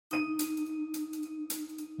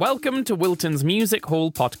Welcome to Wilton's Music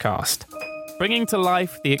Hall podcast, bringing to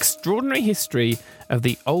life the extraordinary history of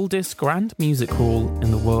the oldest grand music hall in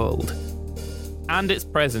the world, and its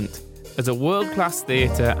present as a world-class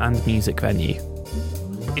theatre and music venue.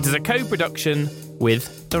 It is a co-production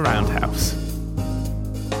with the Roundhouse.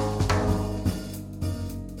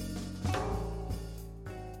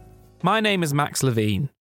 My name is Max Levine.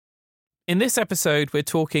 In this episode, we're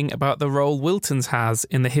talking about the role Wilton's has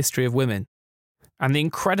in the history of women, and the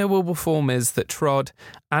incredible performers that trod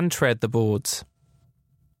and tread the boards.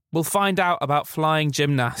 We'll find out about flying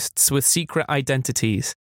gymnasts with secret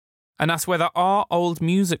identities, and ask whether our old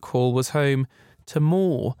music hall was home to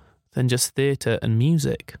more than just theatre and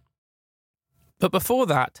music. But before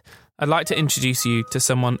that, I'd like to introduce you to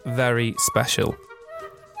someone very special.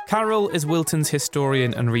 Carol is Wilton's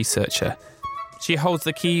historian and researcher. She holds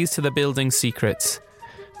the keys to the building's secrets,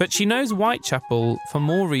 but she knows Whitechapel for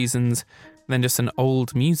more reasons than just an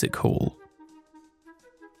old music hall.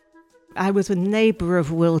 I was a neighbour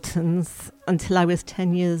of Wilton's until I was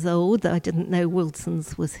 10 years old. I didn't know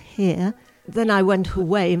Wilton's was here. Then I went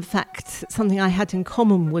away. In fact, something I had in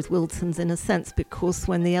common with Wilton's in a sense, because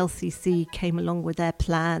when the LCC came along with their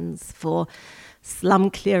plans for slum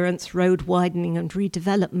clearance, road widening and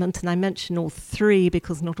redevelopment, and I mention all three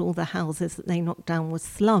because not all the houses that they knocked down were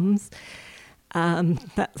slums.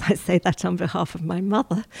 I say that on behalf of my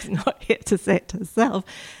mother, not here to say it herself.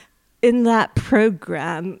 In that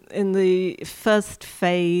programme, in the first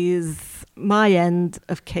phase, my end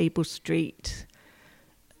of Cable Street,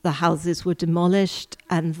 the houses were demolished,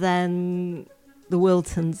 and then the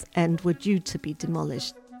Wilton's end were due to be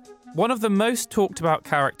demolished. One of the most talked about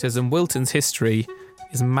characters in Wilton's history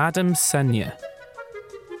is Madame Seigne.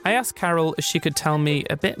 I asked Carol if she could tell me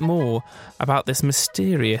a bit more about this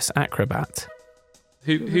mysterious acrobat.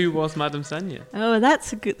 Who was Madame Seigne? Oh,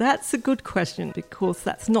 that's a good question, because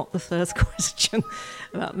that's not the first question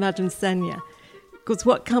about Madame Seigne. Because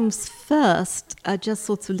what comes first are just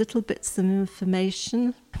sorts of little bits of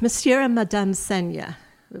information. Monsieur and Madame Seigne.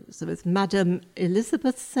 So it was Madame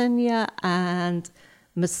Elizabeth Seigne and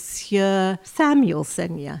Monsieur Samuel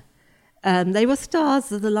Seigne. They were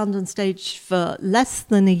stars of the London stage for less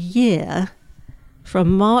than a year,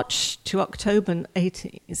 from March to October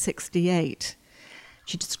 1868.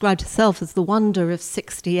 She described herself as the wonder of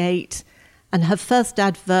 68, and her first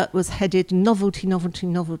advert was headed "Novelty, Novelty,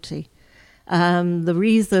 Novelty." The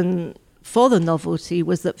reason for the novelty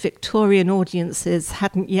was that Victorian audiences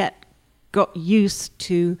hadn't yet got used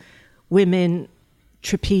to women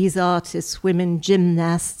trapeze artists, women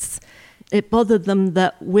gymnasts. It bothered them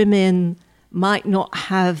that women might not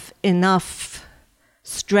have enough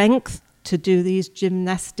strength to do these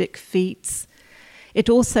gymnastic feats. It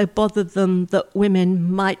also bothered them that women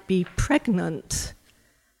might be pregnant.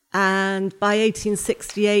 And by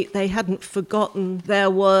 1868, they hadn't forgotten there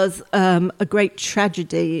was a great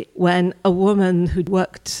tragedy when a woman who'd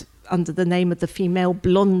worked under the name of the female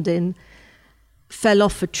Blondin fell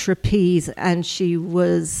off a trapeze, and she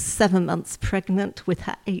was 7 months pregnant with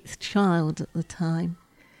her 8th child at the time.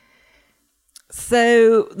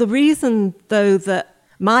 So the reason, though, that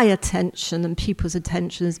my attention and people's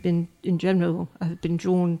attention has been, in general, have been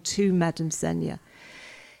drawn to Madame Seigne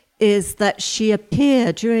is that she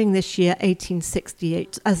appeared during this year,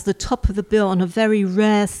 1868, as the top of the bill on a very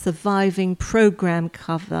rare surviving programme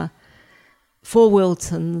cover for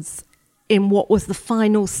Wilton's in what was the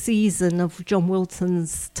final season of John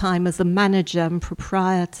Wilton's time as a manager and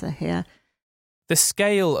proprietor here. The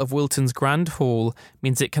scale of Wilton's Grand Hall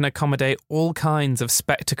means it can accommodate all kinds of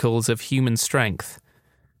spectacles of human strength.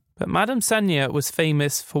 But Madame Seigne was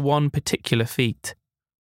famous for one particular feat.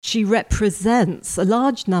 She represents a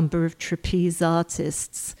large number of trapeze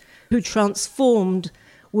artists who transformed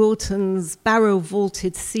Wilton's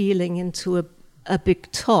barrel-vaulted ceiling into a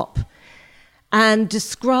big top, and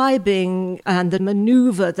describing the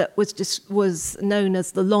manoeuvre that was known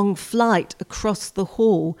as the long flight across the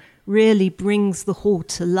hall really brings the hall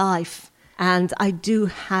to life. And I do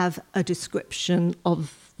have a description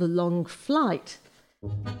of the long flight.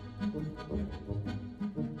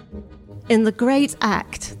 In the great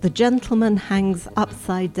act, the gentleman hangs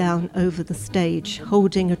upside down over the stage,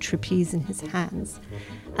 holding a trapeze in his hands,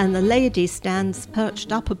 and the lady stands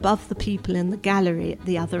perched up above the people in the gallery at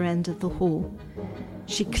the other end of the hall.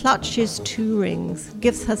 She clutches 2 rings,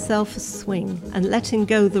 gives herself a swing, and letting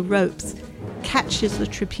go the ropes, catches the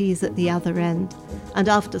trapeze at the other end, and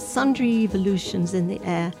after sundry evolutions in the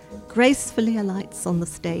air, gracefully alights on the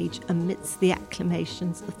stage amidst the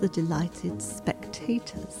acclamations of the delighted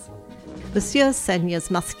spectators. Monsieur Seigne's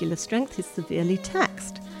muscular strength is severely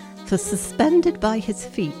taxed, for suspended by his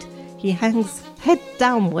feet, He hangs head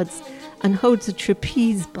downwards and holds a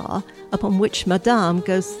trapeze bar upon which Madame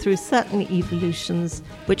goes through certain evolutions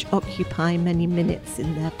which occupy many minutes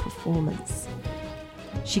in their performance.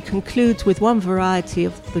 She concludes with one variety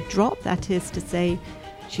of the drop, that is to say,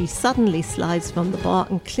 she suddenly slides from the bar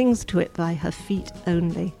and clings to it by her feet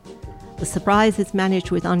only. The surprise is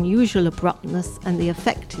managed with unusual abruptness, and the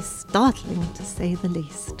effect is startling, to say the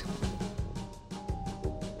least.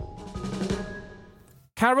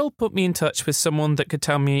 Carol put me in touch with someone that could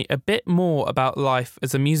tell me a bit more about life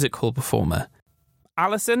as a music hall performer.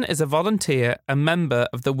 Alison is a volunteer and member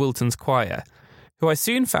of the Wilton's Choir, who I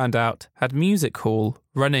soon found out had music hall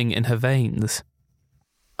running in her veins.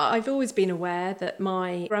 I've always been aware that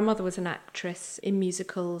my grandmother was an actress in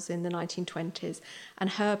musicals in the 1920s, and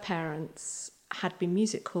her parents had been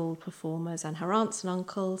music hall performers, and her aunts and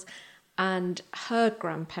uncles, and her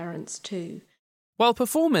grandparents too. While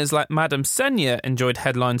performers like Madame Seigneur enjoyed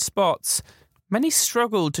headline spots, many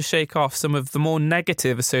struggled to shake off some of the more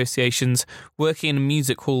negative associations working in a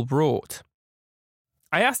music hall brought.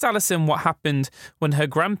 I asked Alison what happened when her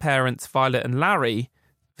grandparents, Violet and Larry,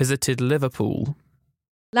 visited Liverpool.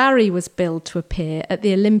 Larry was billed to appear at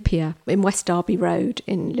the Olympia in West Derby Road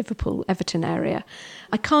in Liverpool, Everton area.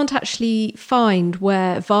 I can't actually find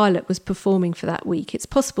where Violet was performing for that week. It's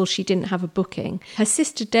possible she didn't have a booking. Her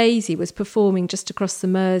sister Daisy was performing just across the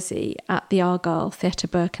Mersey at the Argyle Theatre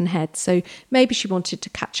Birkenhead, so maybe she wanted to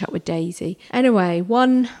catch up with Daisy. Anyway,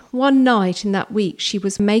 one night in that week, she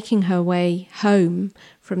was making her way home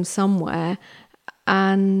from somewhere,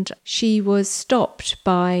 and she was stopped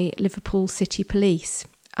by Liverpool City Police.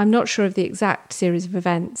 I'm not sure of the exact series of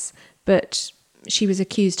events, but she was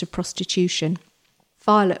accused of prostitution.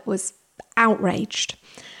 Violet was outraged.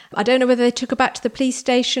 I don't know whether they took her back to the police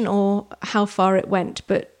station or how far it went,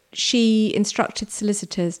 but she instructed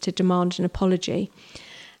solicitors to demand an apology,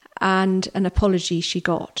 and an apology she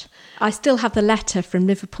got. I still have the letter from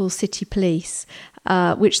Liverpool City Police,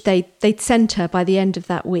 which they'd sent her by the end of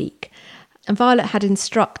that week. And Violet had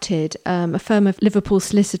instructed a firm of Liverpool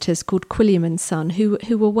solicitors called Quilliam & Son,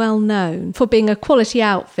 who were well known for being a quality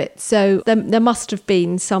outfit. So there must have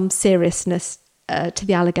been some seriousness to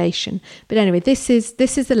the allegation. But anyway, this is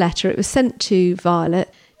the letter. It was sent to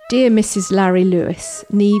Violet. Dear Mrs. Larry Lewis,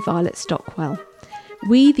 née Violet Stockwell.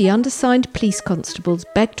 We, the undersigned police constables,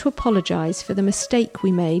 beg to apologise for the mistake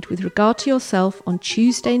we made with regard to yourself on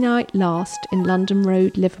Tuesday night last in London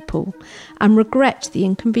Road, Liverpool, and regret the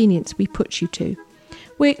inconvenience we put you to.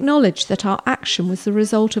 We acknowledge that our action was the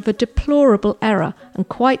result of a deplorable error and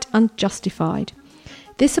quite unjustified.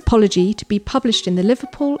 This apology to be published in the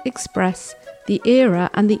Liverpool Express, the Era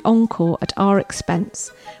and the Encore at our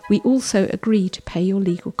expense. We also agree to pay your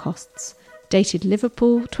legal costs. Dated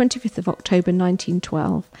Liverpool, 25th of October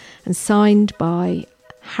 1912, and signed by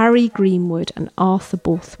Harry Greenwood and Arthur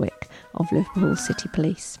Borthwick of Liverpool City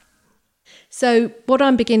Police. So what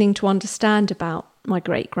I'm beginning to understand about my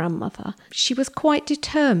great-grandmother, she was quite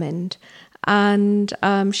determined, and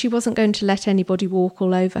she wasn't going to let anybody walk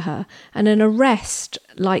all over her. And an arrest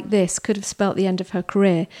like this could have spelt the end of her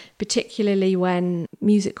career, particularly when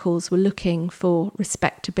music halls were looking for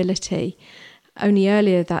respectability. Only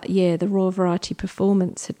earlier that year, the Royal Variety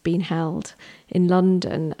Performance had been held in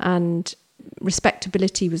London, and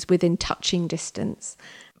respectability was within touching distance.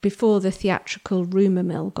 Before the theatrical rumour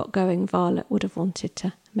mill got going, Violet would have wanted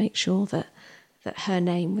to make sure that her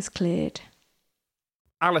name was cleared.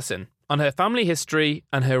 Alison, on her family history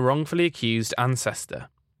and her wrongfully accused ancestor.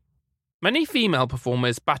 Many female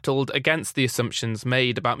performers battled against the assumptions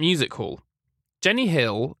made about music hall. Jenny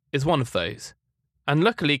Hill is one of those. And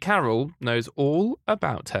luckily, Carol knows all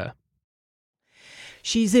about her.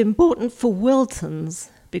 She's important for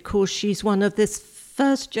Wilton's because she's one of this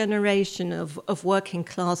first generation of working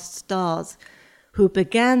class stars who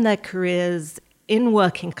began their careers in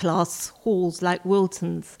working class halls like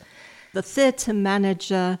Wilton's. The theatre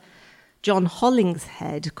manager, John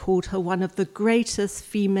Hollingshead, called her one of the greatest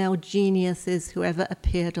female geniuses who ever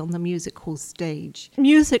appeared on the music hall stage.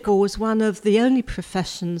 Music hall was one of the only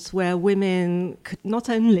professions where women could not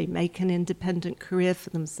only make an independent career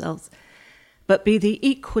for themselves, but be the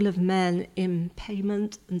equal of men in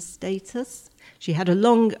payment and status. She had a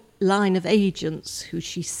long line of agents who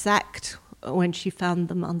she sacked when she found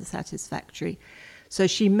them unsatisfactory. So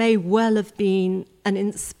she may well have been an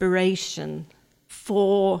inspiration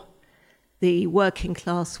for the working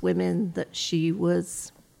class women that she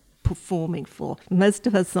was performing for. Most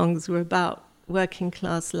of her songs were about working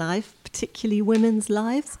class life, particularly women's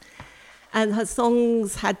lives. And her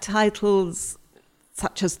songs had titles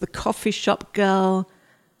such as The Coffee Shop Girl,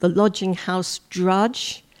 The Lodging House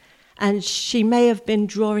Drudge, And she may have been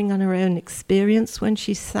drawing on her own experience when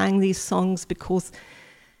she sang these songs, because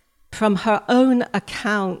from her own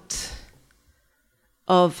account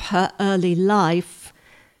of her early life,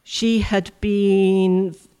 she had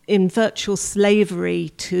been in virtual slavery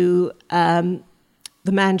to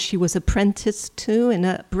the man she was apprenticed to in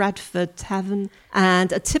a Bradford tavern.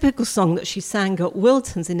 And a typical song that she sang at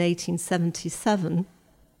Wilton's in 1877,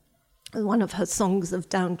 one of her songs of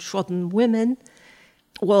downtrodden women,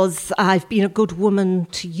 was "I've been a good woman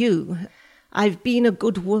to you. I've been a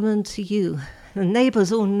good woman to you. The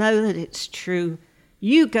neighbours all know that it's true.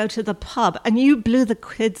 You go to the pub and you blew the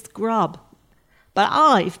kids' grub. But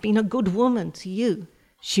I've been a good woman to you."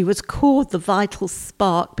 She was called the vital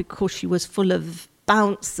spark because she was full of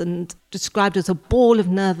bounce and described as a ball of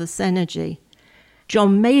nervous energy.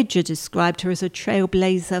 John Major described her as a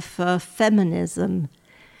trailblazer for feminism.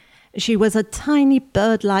 She was a tiny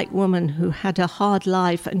bird-like woman who had a hard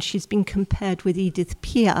life, and she's been compared with Edith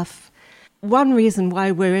Piaf. One reason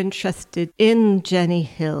why we're interested in Jenny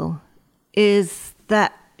Hill is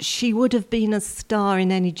that she would have been a star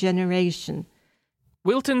in any generation.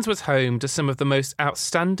 Wilton's was home to some of the most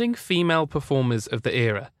outstanding female performers of the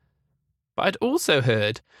era. But I'd also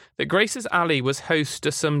heard that Grace's Alley was host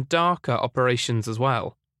to some darker operations as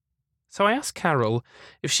well. So I asked Carol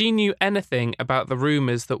if she knew anything about the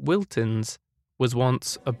rumours that Wilton's was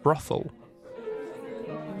once a brothel.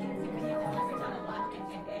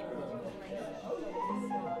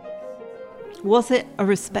 Was it a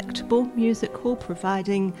respectable music hall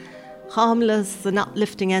providing harmless and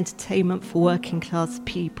uplifting entertainment for working class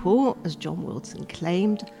people, as John Wilton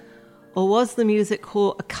claimed? Or was the music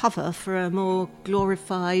hall a cover for a more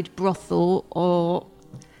glorified brothel, or,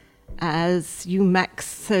 as you, Max,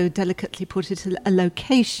 so delicately put it, a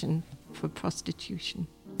location for prostitution?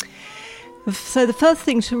 So the first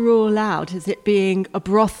thing to rule out is it being a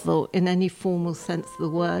brothel in any formal sense of the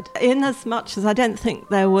word, in as much as I don't think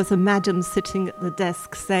there was a madam sitting at the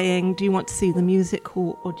desk saying, "Do you want to see the music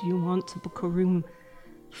hall, or do you want to book a room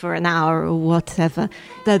for an hour," or whatever.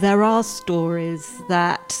 Though there are stories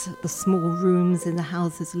that the small rooms in the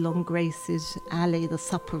houses along Grace's Alley, the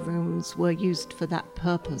supper rooms, were used for that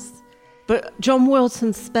purpose. But John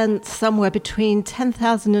Wilton spent somewhere between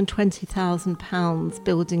 £10,000 and £20,000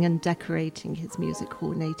 building and decorating his music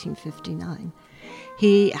hall in 1859.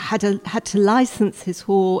 He had to license his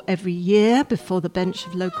hall every year before the bench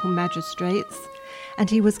of local magistrates, and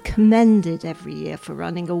he was commended every year for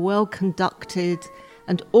running a well-conducted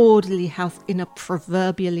and orderly house in a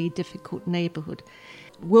proverbially difficult neighbourhood.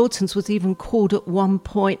 Wilton's was even called at one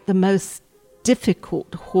point the most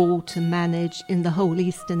difficult hall to manage in the whole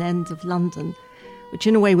eastern end of London, which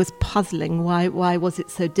in a way was puzzling. Why was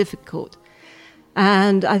it so difficult?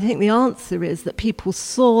 And I think the answer is that people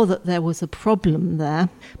saw that there was a problem there,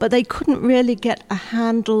 but they couldn't really get a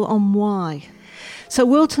handle on why. So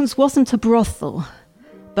Wilton's wasn't a brothel,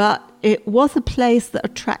 but it was a place that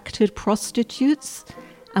attracted prostitutes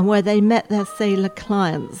and where they met their sailor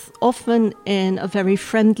clients, often in a very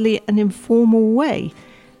friendly and informal way.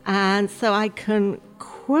 And so I can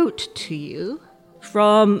quote to you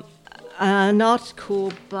from an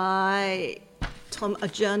article by a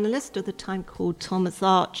journalist of the time called Thomas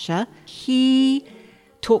Archer. He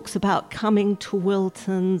talks about coming to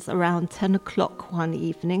Wilton's around 10 o'clock one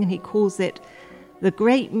evening, and he calls it the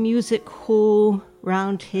great music hall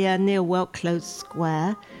round here near Wellclose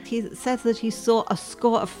Square. He says that he saw a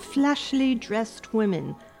score of flashily dressed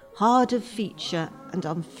women, hard of feature and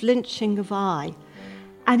unflinching of eye.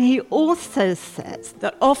 And he also says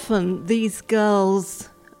that often these girls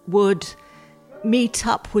would meet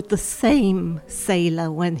up with the same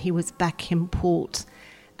sailor when he was back in port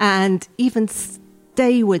and even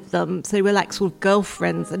stay with them. So they were like sort of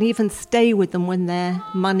girlfriends, and even stay with them when their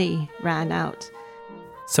money ran out.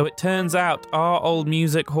 So it turns out our old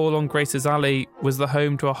music hall on Grace's Alley was the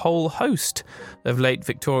home to a whole host of late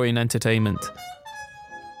Victorian entertainment.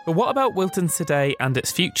 But what about Wilton's today and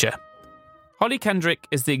its future? Holly Kendrick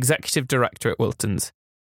is the executive director at Wilton's.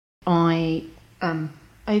 I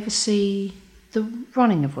oversee the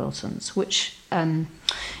running of Wilton's, which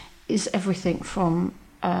is everything from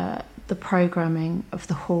the programming of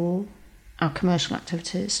the hall, our commercial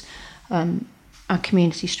activities, our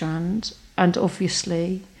community strand, and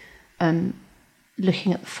obviously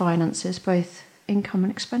looking at the finances, both income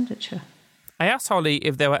and expenditure. I asked Holly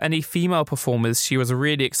if there were any female performers she was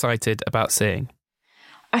really excited about seeing.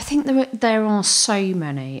 I think there are so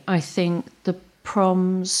many. I think the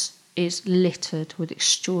Proms is littered with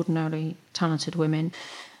extraordinarily talented women.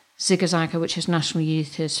 Zigga Zagga, which is National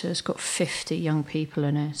Youth Theatre, has got 50 young people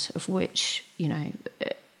in it, of which,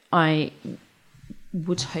 I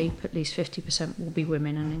would hope at least 50% will be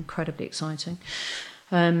women, and incredibly exciting.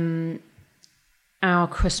 Our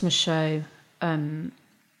Christmas show,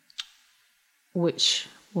 which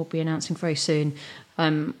we'll be announcing very soon,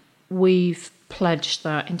 we've pledged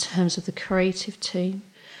that in terms of the creative team,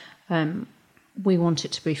 we want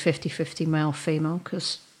it to be 50-50 male-female,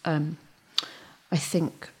 because I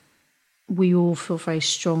think we all feel very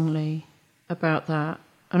strongly about that.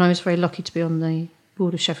 And I was very lucky to be on the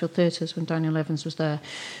board of Sheffield Theatres when Daniel Evans was there,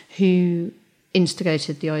 who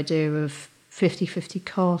instigated the idea of 50-50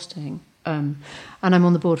 casting. And I'm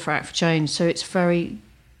on the board for Act for Change, so it's very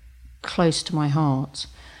close to my heart.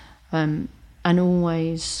 And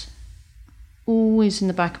always in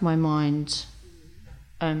the back of my mind,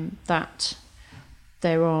 that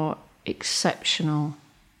there are exceptional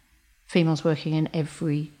females working in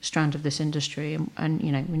every strand of this industry, and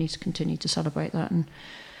you know, we need to continue to celebrate that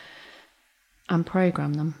and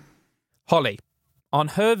programme them. Holly, on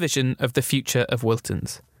her vision of the future of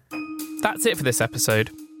Wilton's. That's it for this episode.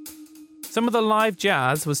 Some of the live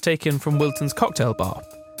jazz was taken from Wilton's Cocktail Bar.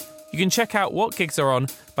 You can check out what gigs are on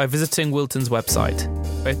by visiting Wilton's website,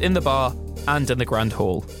 both in the bar and in the Grand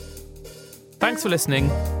Hall. Thanks for listening,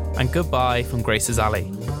 and goodbye from Grace's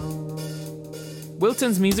Alley.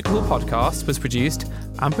 Wilton's Music Hall podcast was produced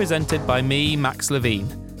and presented by me, Max Levine,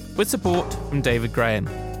 with support from David Graham.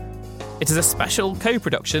 It is a special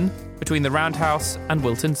co-production between the Roundhouse and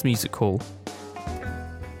Wilton's Music Hall.